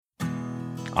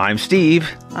I'm Steve.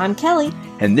 I'm Kelly.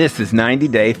 And this is 90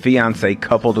 Day Fiancé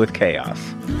Coupled with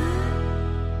Chaos.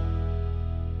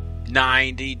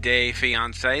 90 Day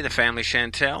Fiancé, The Family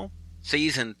Chantel,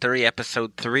 Season 3,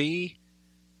 Episode 3,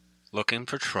 Looking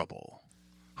for Trouble.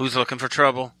 Who's looking for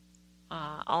trouble?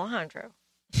 Alejandro.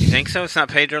 You think so? It's not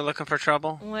Pedro looking for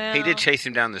trouble? Well, he did chase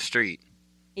him down the street.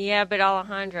 Yeah, but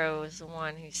Alejandro was the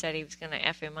one who said he was going to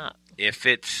F him up. If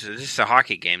this is a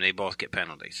hockey game, they both get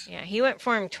penalties. Yeah, he went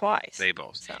for him twice. They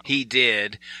both. So. He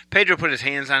did. Pedro put his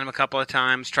hands on him a couple of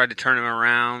times, tried to turn him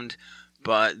around,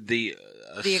 but the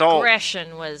assault...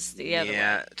 aggression was the other way.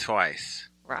 Yeah, twice.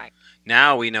 Right.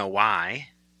 Now we know why.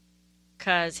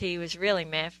 Because he was really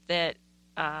miffed that...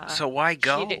 so why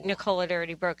go? Nicole had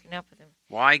already broken up with him.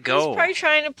 Why go? He's probably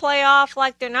trying to play off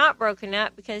like they're not broken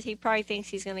up because he probably thinks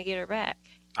he's going to get her back.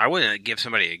 I wouldn't give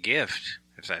somebody a gift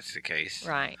if that's the case.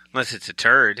 Right. Unless it's a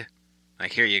turd.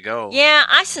 Like, here you go. Yeah,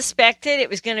 I suspected it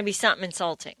was going to be something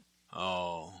insulting.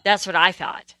 Oh. That's what I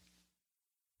thought.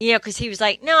 Yeah, because he was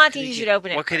like, no, I think you should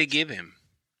open it. What could he give him?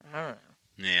 I don't know.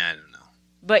 Yeah, I don't know.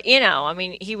 But, I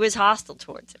mean, he was hostile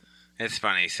towards him. It's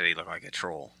funny he said he looked like a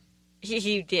troll.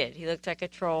 He did. He looked like a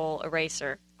troll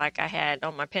eraser, like I had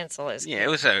on my pencil. It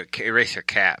was a eraser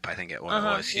cap, I think it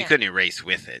was. You couldn't erase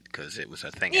with it because it was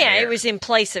a thing. Yeah, it was in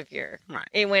place of your. Right.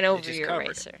 It went over your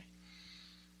eraser.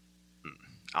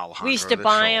 Alejandro we used to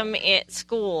buy them at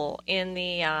school in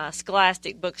the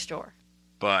Scholastic bookstore.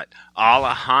 But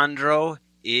Alejandro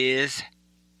is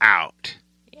out.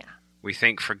 Yeah. We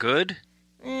think for good?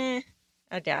 I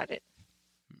doubt it.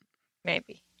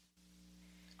 Maybe.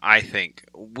 I think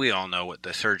we all know what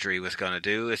the surgery was going to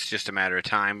do. It's just a matter of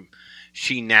time.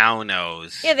 She now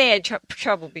knows. Yeah, they had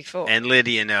trouble before. And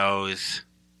Lydia knows.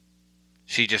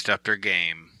 She just upped her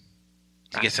game.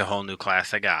 She gets a whole new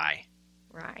class of guy.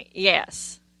 Right.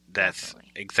 Yes. That's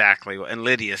definitely. exactly what. And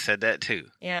Lydia said that too.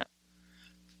 Yeah.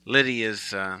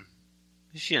 Lydia's,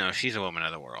 she's a woman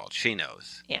of the world. She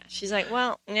knows. Yeah. She's like,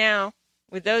 well, now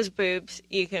with those boobs,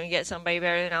 you can get somebody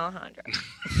better than Alejandro.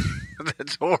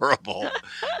 That's horrible.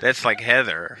 That's like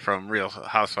Heather from Real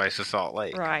Housewives of Salt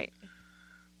Lake. Right.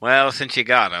 Well, since you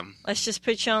got him. Let's just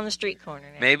put you on the street corner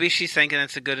now. Maybe she's thinking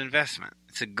it's a good investment.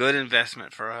 It's a good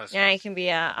investment for us. Yeah, you can be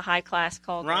a high-class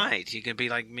call girl. Right. You can be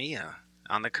like Mia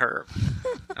on the curb.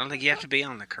 I don't think you have to be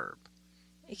on the curb.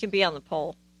 You can be on the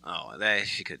pole. Oh,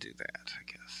 she could do that,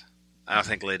 I guess. I don't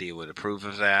think Lydia would approve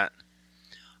of that.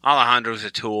 Alejandro's a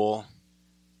tool.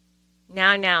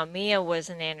 Now, Mia was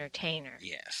an entertainer.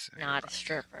 Yes. Not a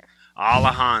stripper.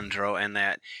 Alejandro and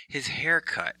his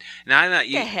haircut. Now, what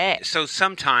the heck? So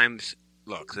sometimes,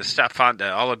 look, the stuff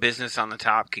all the business on the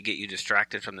top could get you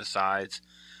distracted from the sides.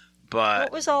 But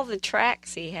what was all the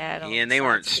tracks he had on? Yeah, and they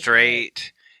weren't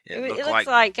straight. It looks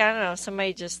like, I don't know,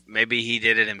 somebody just... Maybe he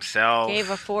did it himself. Gave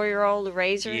a 4-year-old a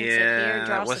razor and said, here,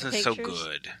 draw it wasn't some pictures. So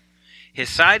good. His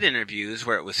side interviews,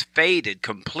 where it was faded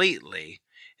completely,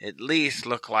 at least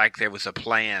looked like there was a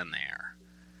plan there.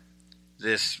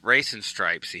 This racing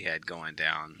stripes he had going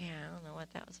down. Yeah, I don't know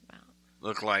what that was about.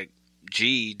 Looked like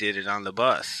G did it on the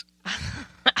bus.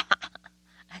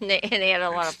 and they had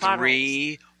a lot of potholes.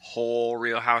 3 whole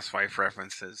Real Housewife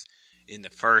references in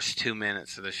the first 2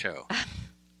 minutes of the show.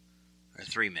 Or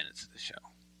 3 minutes of the show.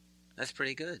 That's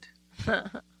pretty good.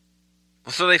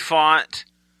 So they fought.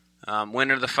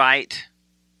 Winner of the fight?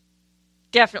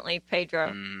 Definitely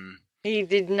Pedro. He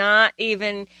did not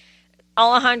even...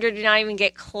 Alejandro did not even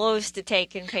get close to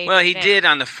taking Pedro Well, he down. did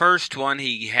on the first one.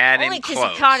 He had Only him close.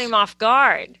 because he caught him off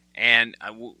guard. And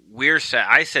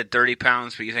I said 30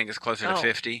 pounds, but you think it's closer to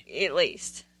 50? At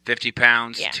least. 50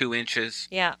 pounds, Yeah. 2 inches?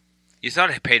 Yeah. You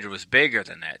thought Pedro was bigger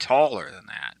than that, taller than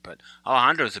that. But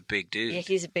Alejandro's a big dude. Yeah,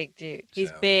 he's a big dude.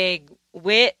 He's big.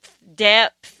 Width,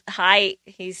 depth, height.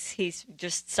 He's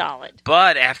just solid.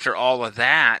 But after all of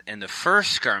that, in the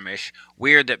first skirmish,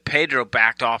 weird that Pedro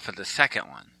backed off of the second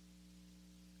one.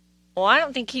 Well, I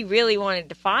don't think he really wanted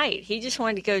to fight. He just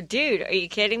wanted to go, dude, are you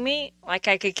kidding me? Like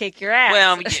I could kick your ass.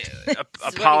 Well,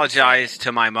 apologize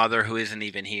to my mother who isn't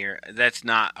even here. That's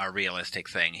not a realistic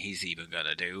thing he's even going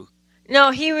to do.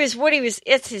 No,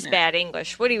 it's his bad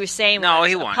English. What he was saying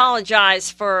he was apologize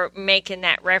for making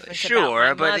that reference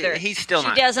about my mother. He's still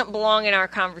not. She doesn't belong in our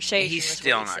conversation. He's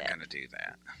still not going to do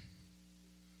that.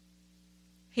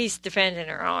 He's defending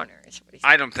her honor, is what he said.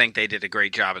 I don't think they did a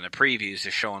great job in the previews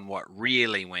of showing what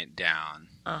really went down.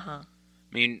 Uh-huh.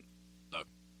 I mean, look,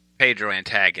 Pedro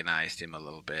antagonized him a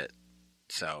little bit,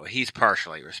 so he's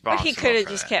partially responsible. But he could have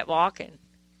just kept walking.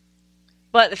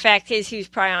 But the fact is, he was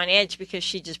probably on edge because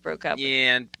she just broke up.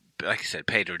 Yeah, and like I said,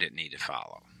 Pedro didn't need to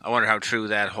follow. I wonder how true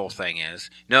that whole thing is.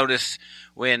 Notice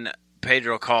when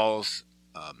Pedro calls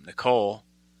Nicole,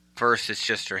 first it's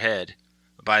just her head.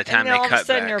 By the time and they all cut of a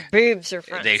sudden back, her boobs are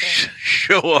front they and center.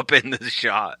 show up in the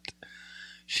shot.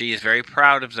 She is very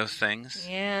proud of those things.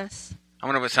 Yes. I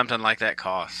wonder what something like that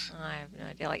costs. I have no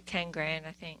idea. Like $10,000,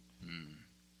 I think.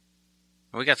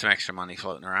 We got some extra money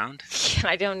floating around.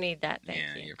 I don't need that. Thank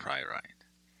Yeah, you. you're probably right.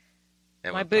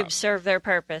 That My would boobs serve their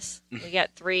purpose. We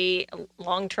got 3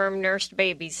 long-term nursed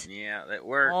babies. Yeah, that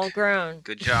worked. All grown.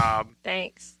 Good job.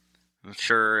 Thanks. I'm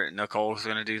sure Nicole's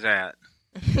going to do that.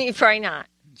 Probably not.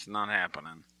 It's not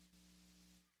happening.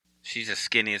 She's as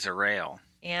skinny as a rail.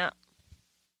 Yeah.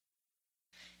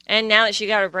 And now that she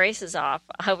got her braces off,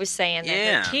 I was saying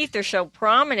that her teeth are so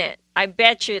prominent. I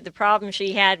bet you the problem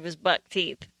she had was buck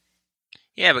teeth.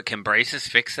 Yeah, but can braces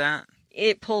fix that?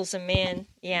 It pulls them in,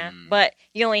 yeah. But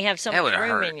you only have so much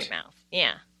room in your mouth.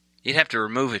 Yeah. You'd have to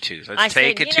remove a tooth. Let's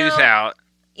take a tooth out.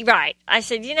 Right. I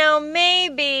said,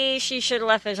 maybe she should have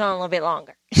left those on a little bit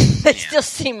longer. They still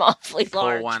seem awfully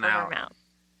large one from her out mouth.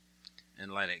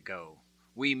 And let it go.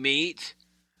 We meet,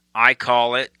 I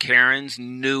call it, Karen's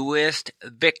newest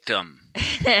victim.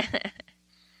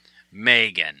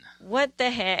 Megan. What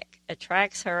the heck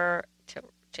attracts her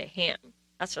to him?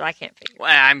 That's what I can't figure out. Well,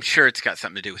 I'm sure it's got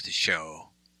something to do with the show.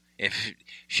 If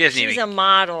she doesn't She's a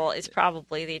model, it's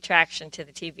probably the attraction to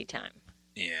the TV time.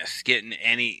 Yes, getting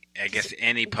any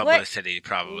publicity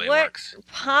probably works. What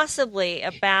possibly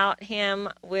about him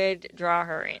would draw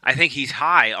her in? I think he's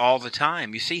high all the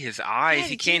time. You see his eyes. Yeah,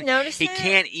 did you notice that? He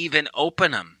can't even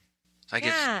open them. It's like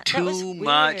it's too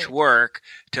much weird. work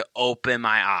to open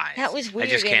my eyes. That was weird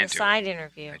I just in can't the do side it.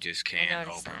 interview. I just can't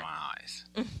open my eyes.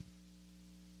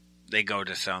 They go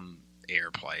to some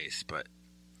air place, but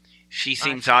she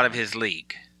seems out of his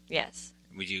league. Yes.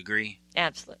 Would you agree?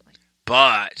 Absolutely.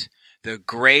 But the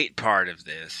great part of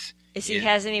this is he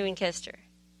hasn't even kissed her.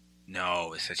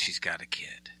 No, it's that she's got a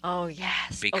kid. Oh,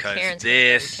 yes. Because Karen's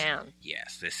this, gonna go to town.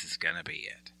 yes, this is going to be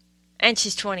it. And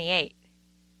she's 28.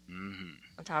 Mm-hmm.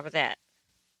 On top of that.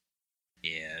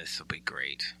 Yeah, this will be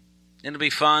great. It'll be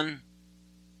fun.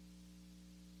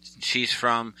 She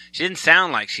didn't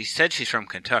sound like, she said she's from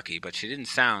Kentucky, but she didn't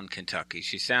sound Kentucky.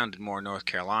 She sounded more North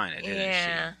Carolina, didn't she?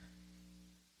 Yeah.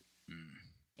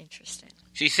 Interesting.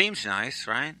 She seems nice,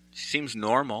 right? She seems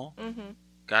normal. Mm-hmm.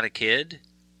 Got a kid.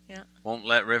 Yeah. Won't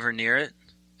let River near it.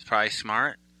 It's probably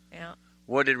smart. Yeah.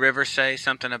 What did River say?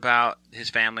 Something about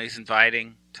his family's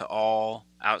inviting to all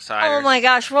outsiders? Oh my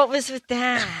gosh, what was with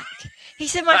that? He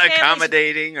said my family's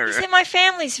accommodating, or he said my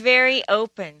family's very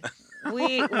open.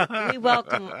 We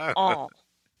welcome all.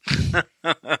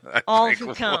 All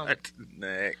who come. What,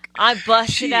 Nick? I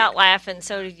busted out laughing,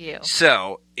 so did you.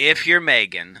 So, if you're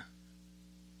Megan,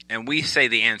 and we say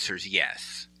the answer is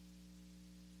yes,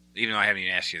 even though I haven't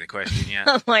even asked you the question yet.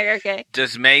 I'm like, okay.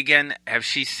 Does Megan, have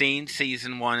she seen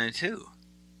season 1 and 2?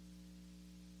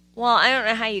 Well, I don't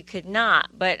know how you could not,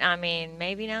 but I mean,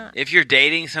 maybe not. If you're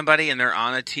dating somebody and they're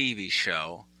on a TV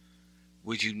show,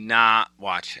 would you not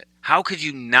watch it? How could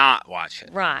you not watch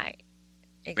it? Right.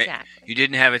 Exactly. You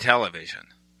didn't have a television.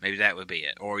 Maybe that would be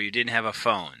it. Or you didn't have a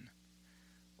phone.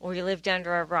 Or you lived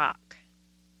under a rock.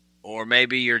 Or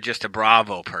maybe you're just a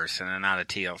Bravo person and not a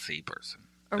TLC person.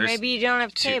 Or maybe you don't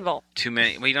have cable. Too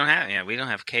many. We don't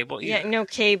have cable either. Yeah, no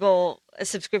cable, a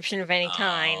subscription of any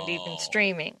kind, even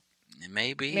streaming.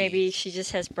 Maybe. Maybe she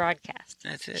just has broadcast.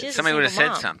 That's it. Somebody would have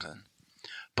said something.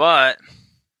 But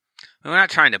we're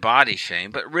not trying to body shame,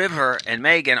 but River and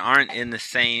Megan aren't in the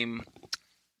same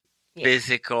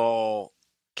physical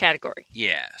category.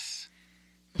 Yes.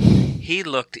 He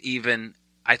looked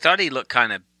I thought he looked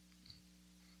kind of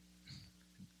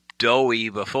doughy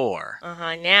before.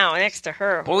 Now, next to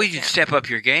her. Boy, you'd step up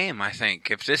your game, I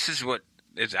think. If this is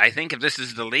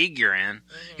the league you're in,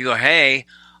 you go, hey,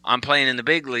 I'm playing in the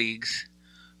big leagues.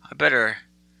 I better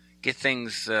get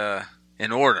things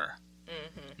in order.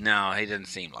 Mm-hmm. No, he doesn't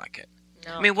seem like it.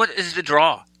 No. I mean, what is the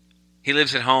draw? He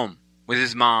lives at home with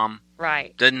his mom.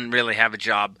 Right. Doesn't really have a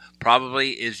job. Probably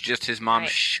is just his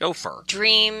mom's chauffeur.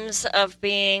 Dreams of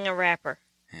being a rapper.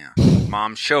 Yeah.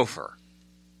 Mom's chauffeur.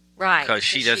 Right. Because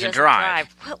she doesn't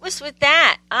drive. What was with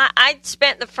that? I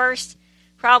spent the first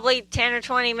probably 10 or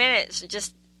 20 minutes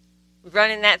just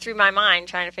running that through my mind,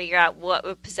 trying to figure out what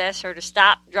would possess her to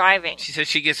stop driving. She said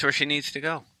she gets where she needs to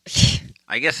go.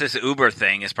 I guess this Uber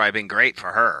thing has probably been great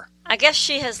for her. I guess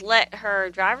she has let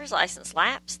her driver's license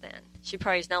lapse then. She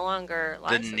probably is no longer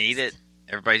licensed. Didn't need it.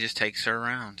 Everybody just takes her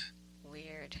around.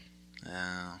 Weird.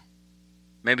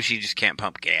 Maybe she just can't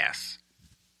pump gas.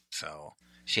 So,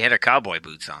 she had her cowboy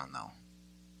boots on, though.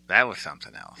 That was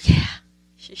something else. Yeah,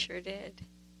 she sure did.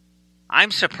 I'm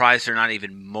surprised they're not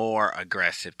even more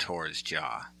aggressive towards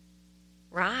Jaw.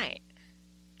 Right.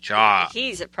 Jaw.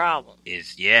 He's a problem.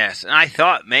 Yes. And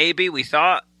we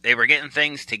thought they were getting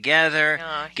things together,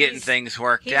 getting things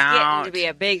worked out. He's getting to be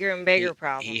a bigger and bigger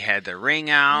problem. He had the ring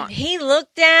out. And he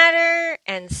looked at her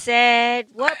and said,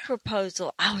 "What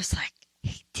proposal?" I was like,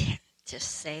 he didn't just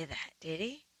say that, did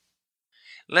he?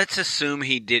 Let's assume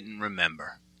he didn't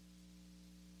remember.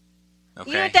 Okay.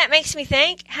 You know what that makes me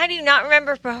think? How do you not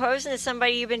remember proposing to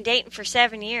somebody you've been dating for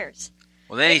 7 years?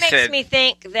 Well, then it makes me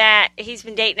think that he's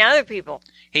been dating other people.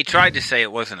 He tried to say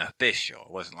it wasn't official.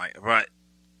 It wasn't like, but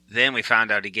then we found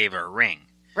out he gave her a ring.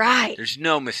 Right. There's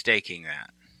no mistaking that.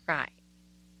 Right.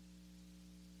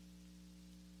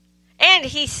 And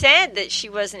he said that she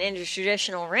wasn't into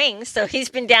traditional rings, so he's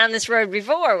been down this road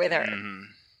before with her. Mm-hmm.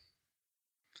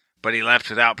 But he left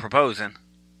without proposing.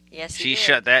 Yes, he She did.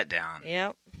 shut that down.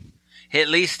 Yep. At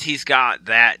least he's got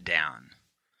that down.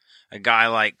 A guy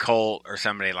like Colt or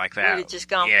somebody like that. Would have just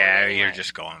gone for it anyway. You're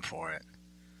just going for it.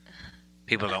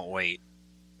 People don't wait.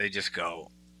 They just go.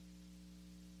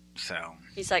 So.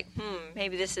 He's like,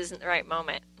 maybe this isn't the right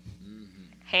moment.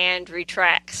 Mm-hmm. Hand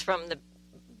retracts from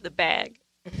the bag.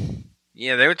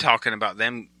 Yeah, they were talking about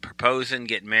them proposing,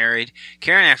 getting married.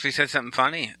 Karen actually said something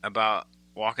funny about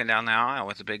walking down the aisle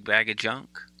with a big bag of junk.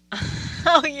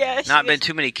 Oh, yeah. Not been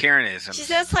too many Karenisms. She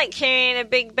says, like carrying a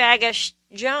big bag of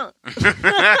junk.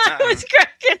 I was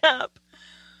cracking up.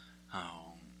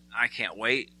 Oh, I can't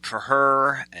wait for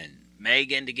her and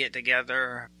Megan to get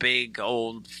together. Big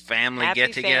old family Happy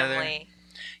get-together. Family.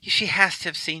 She has to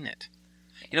have seen it.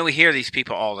 You know, we hear these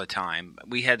people all the time.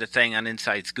 We had the thing on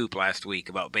Inside Scoop last week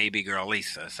about baby girl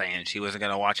Lisa saying she wasn't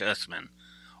going to watch Usman.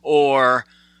 Or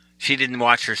she didn't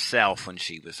watch herself when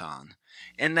she was on.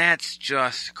 And that's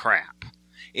just crap.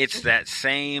 It's that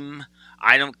same,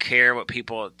 I don't care what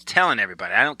people, telling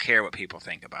everybody, I don't care what people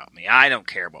think about me. I don't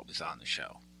care what was on the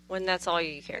show. When that's all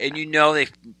you care And about. you know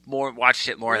they've watched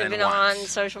it more Living than once. on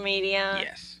social media.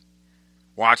 Yes.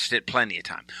 Watched it plenty of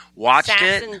time. Watched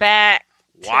Sassing it. back.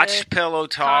 Watched Pillow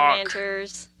Talk.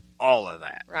 Commenters. All of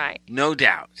that. Right. No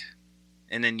doubt.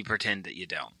 And then you pretend that you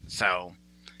don't. So,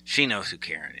 she knows who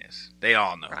Karen is. They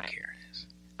all know who Karen is.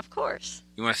 Of course.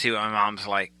 You want to see what my mom's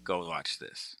like? Go watch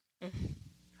this. Mm-hmm.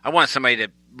 I want somebody to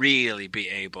really be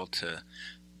able to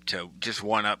just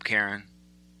one-up Karen.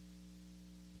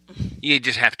 You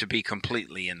just have to be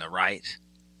completely in the right.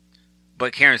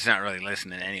 But Karen's not really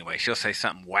listening anyway. She'll say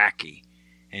something wacky,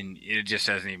 and it just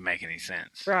doesn't even make any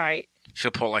sense. Right. She'll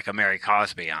pull like a Mary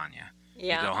Cosby on you.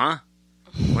 Yeah. You go, huh?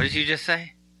 What did you just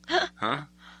say? Huh?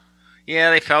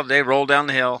 Yeah, they rolled down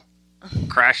the hill,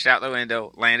 crashed out the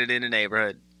window, landed in the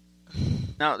neighborhood.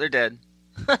 No, they're dead.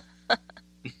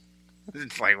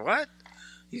 It's like, what?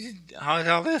 How did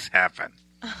all this happen?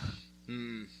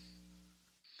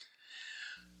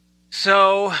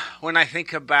 So, when I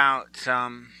think about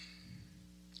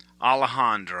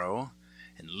Alejandro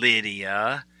and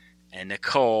Lydia and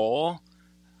Nicole,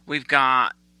 we've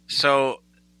got, so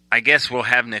I guess we'll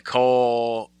have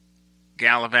Nicole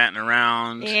gallivanting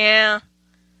around. Yeah.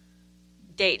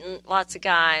 Dating lots of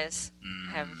guys.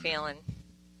 I have a feeling.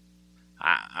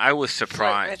 I was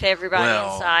surprised. With everybody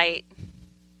in sight.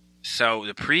 So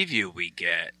the preview we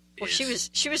get. Well, she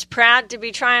was proud to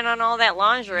be trying on all that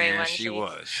lingerie. Yeah, when she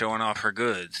was showing off her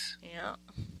goods. Yeah.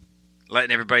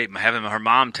 Letting everybody, having her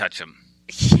mom touch them.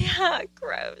 Yeah,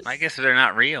 gross. I guess if they're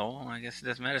not real, I guess it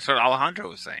doesn't matter. That's what Alejandro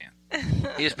was saying.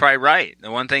 He was probably right. The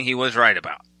one thing he was right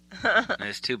about. And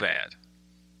it's too bad.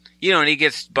 You know, and he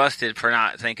gets busted for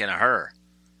not thinking of her.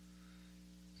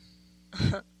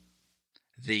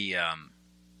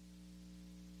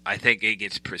 I think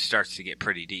it starts to get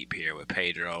pretty deep here with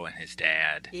Pedro and his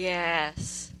dad.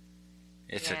 Yes.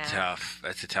 That's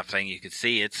a tough thing. You could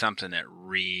see it's something that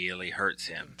really hurts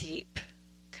him. Deep.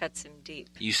 Cuts him deep.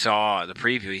 You saw the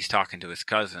preview, he's talking to his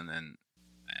cousin, and,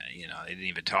 they didn't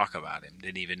even talk about him.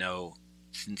 Didn't even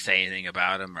didn't say anything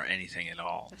about him or anything at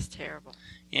all. That's terrible.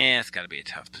 Yeah, it's got to be a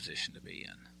tough position to be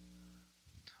in.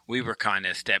 We were kind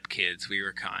of stepkids. We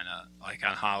were kind of, like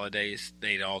on holidays,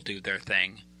 they'd all do their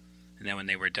thing. And then when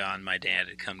they were done, my dad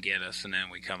would come get us, and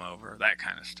then we'd come over, that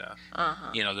kind of stuff.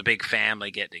 Uh-huh. The big family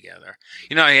get-together.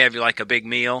 You have like a big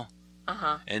meal,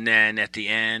 uh-huh. And then at the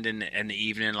end in the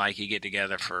evening, like you get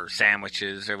together for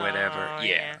sandwiches or whatever. Oh,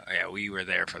 yeah, we were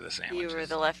there for the sandwiches. You were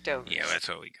the leftovers. Yeah, that's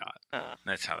what we got.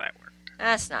 That's how that worked.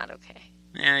 That's not okay.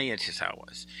 Yeah, it's just how it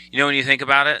was. When you think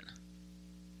about it,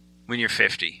 when you're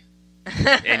 50,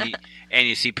 and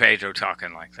you see Pedro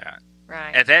talking like that.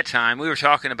 Right. At that time, we were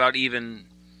talking about even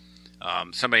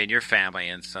somebody in your family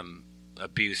and some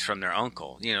abuse from their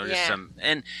uncle.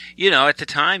 And at the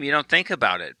time, you don't think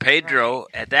about it. Pedro,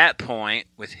 at that point,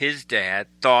 with his dad,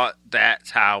 thought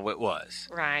that's how it was.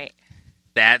 Right.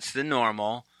 That's the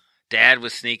normal. Dad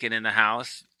was sneaking in the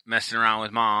house, messing around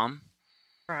with mom.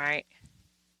 Right.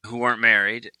 who weren't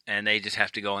married, and they just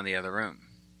have to go in the other room.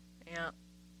 Yeah.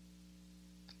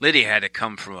 Lydia had to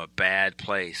come from a bad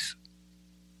place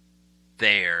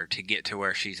there to get to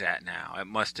where she's at now. It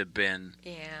must have been...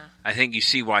 Yeah. I think you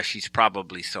see why she's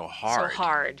probably so hard. So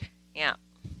hard. Yeah.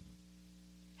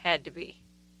 Had to be.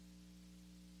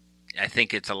 I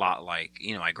think it's a lot like,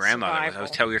 my grandmother.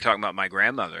 We were talking about my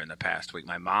grandmother in the past week,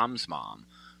 my mom's mom,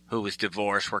 who was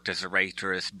divorced, worked as a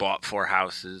waitress, bought 4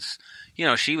 houses.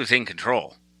 She was in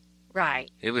control. Right.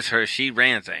 It was her. She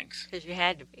ran things. Because you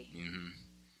had to be. Mm-hmm.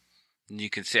 And you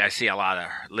can see, I see a lot of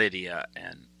Lydia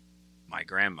and my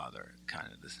grandmother, kind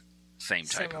of the same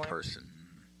type of person.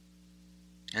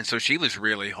 And so she was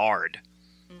really hard.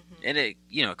 Mm-hmm. And it,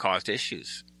 caused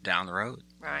issues down the road.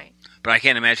 Right. But I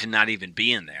can't imagine not even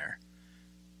being there.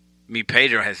 I mean,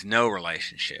 Pedro has no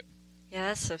relationship. Yeah,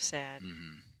 that's so sad.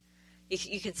 Mm-hmm.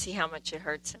 You can see how much it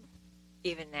hurts him,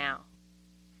 even now.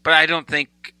 But I don't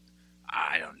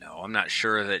know. I'm not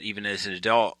sure that even as an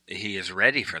adult, he is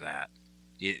ready for that.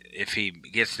 If he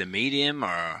gets to meet him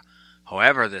or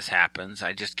however this happens,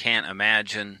 I just can't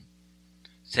imagine.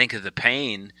 Think of the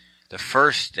pain, the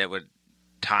first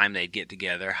time they'd get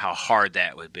together, how hard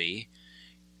that would be,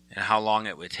 and how long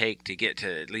it would take to get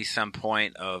to at least some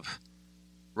point of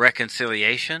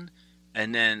reconciliation.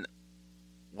 And then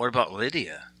what about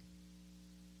Lydia?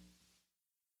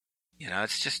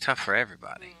 It's just tough for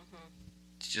everybody. Mm-hmm.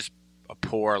 It's just a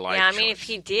poor life choice. If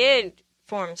he did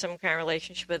form some kind of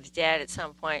relationship with his dad at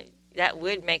some point, that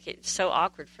would make it so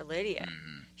awkward for Lydia.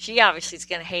 Mm-hmm. She obviously is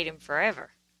going to hate him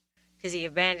forever because he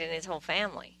abandoned his whole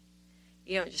family.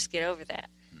 You don't just get over that.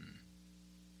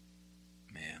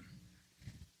 Man.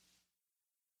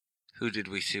 Who did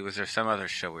we see? Was there some other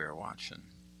show we were watching?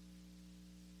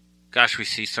 Gosh, we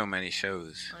see so many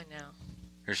shows. I know.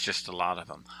 There's just a lot of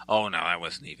them. Oh, no, that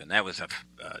wasn't even. That was a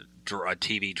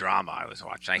TV drama I was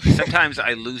watching. Sometimes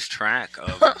I lose track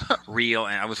of real,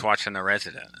 and I was watching The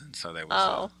Resident, and so there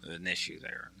was an issue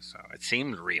there. So it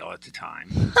seemed real at the time.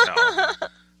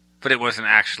 But it wasn't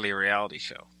actually a reality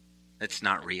show. It's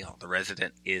not real. The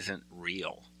Resident isn't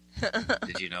real.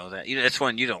 Did you know that? It's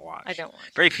one you don't watch. I don't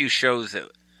watch. Very few shows that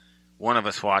one of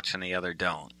us watch and the other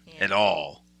don't at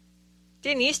all.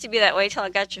 Didn't used to be that way till I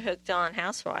got you hooked on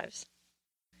Housewives.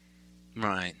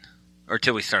 Right. Or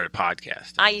till we started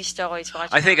podcasting. I used to always watch.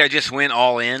 I think I just went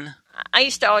all in. I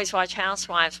used to always watch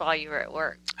Housewives while you were at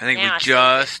work. I think we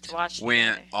just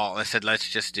went all. I said, let's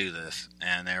just do this.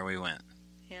 And there we went.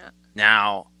 Yeah.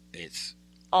 Now it's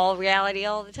all reality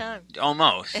all the time.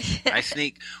 Almost. I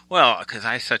sneak. Well, because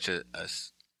I'm such a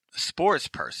sports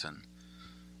person.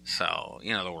 So,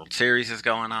 the World Series is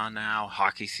going on now.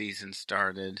 Hockey season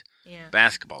started. Yeah.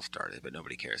 Basketball started, but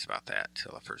nobody cares about that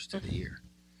till the first of the year.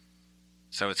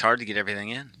 So it's hard to get everything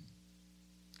in.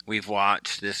 We've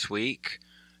watched this week.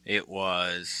 It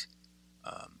was,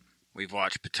 we've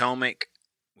watched Potomac.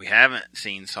 We haven't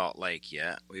seen Salt Lake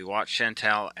yet. We watched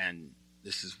Chantel, and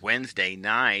this is Wednesday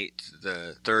night.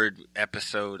 The 3rd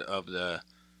episode of the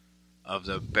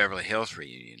Beverly Hills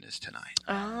reunion is tonight.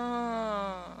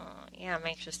 Oh, yeah, I'm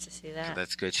anxious to see that. So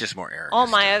that's good. It's just more Erica. All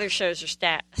my other shows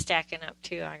are stacking up,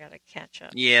 too. I got to catch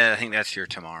up. Yeah, I think that's your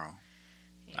tomorrow.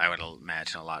 I would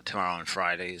imagine a lot. Tomorrow and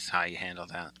Friday is how you handle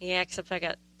that. Yeah, except I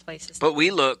got places. But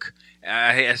we look,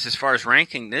 as far as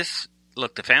ranking this,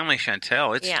 look, The Family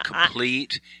Chantel, it's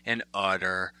complete and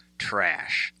utter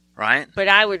trash, right? But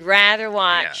I would rather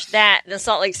watch that than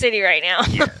Salt Lake City right now.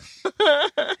 Yes.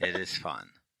 It is fun.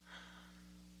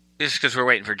 Just because we're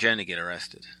waiting for Jen to get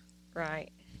arrested. Right.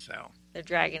 So they're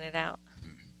dragging it out.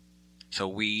 So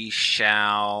we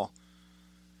shall...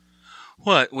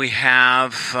 What? We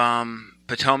have...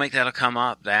 Potomac, that'll come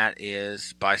up. That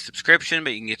is by subscription,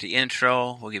 but you can get the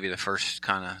intro. We'll give you the first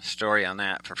kind of story on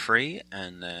that for free,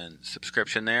 and then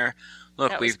subscription there.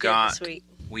 Look, we've got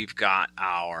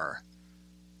our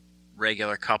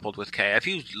regular Coupled with Chaos. If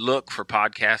you look for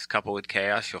podcasts Coupled with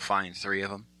Chaos, you'll find 3 of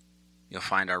them. You'll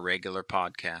find our regular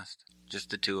podcast, just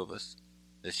the 2 of us.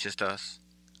 It's just us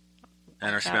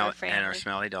and our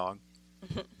smelly dog.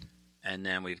 And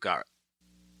then we've got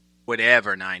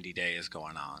whatever 90 Day is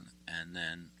going on, and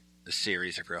then the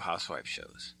series of Real Housewives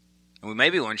shows. And we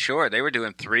maybe weren't sure. They were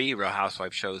doing 3 Real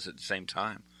Housewives shows at the same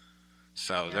time.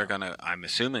 So they're going to, I'm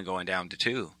assuming, going down to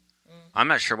 2. I'm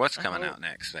not sure what's coming out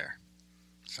next there.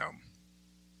 So,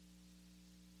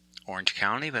 Orange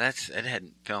County, but it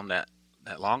hadn't filmed that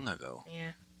long ago.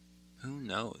 Yeah. Who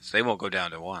knows? They won't go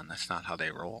down to 1. That's not how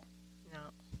they roll. No.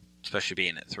 Especially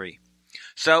being at 3.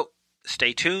 So,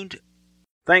 stay tuned.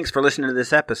 Thanks for listening to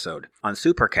this episode on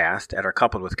Supercast at our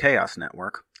Coupled with Chaos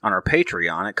network, on our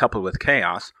Patreon at Coupled with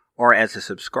Chaos, or as a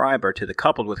subscriber to the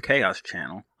Coupled with Chaos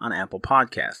channel on Apple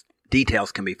Podcasts.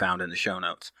 Details can be found in the show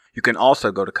notes. You can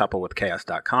also go to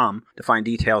coupledwithchaos.com to find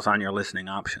details on your listening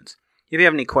options. If you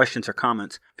have any questions or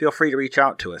comments, feel free to reach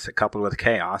out to us at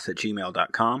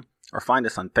coupledwithchaos@gmail.com or find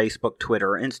us on Facebook,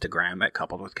 Twitter, or Instagram at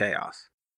Coupled with Chaos.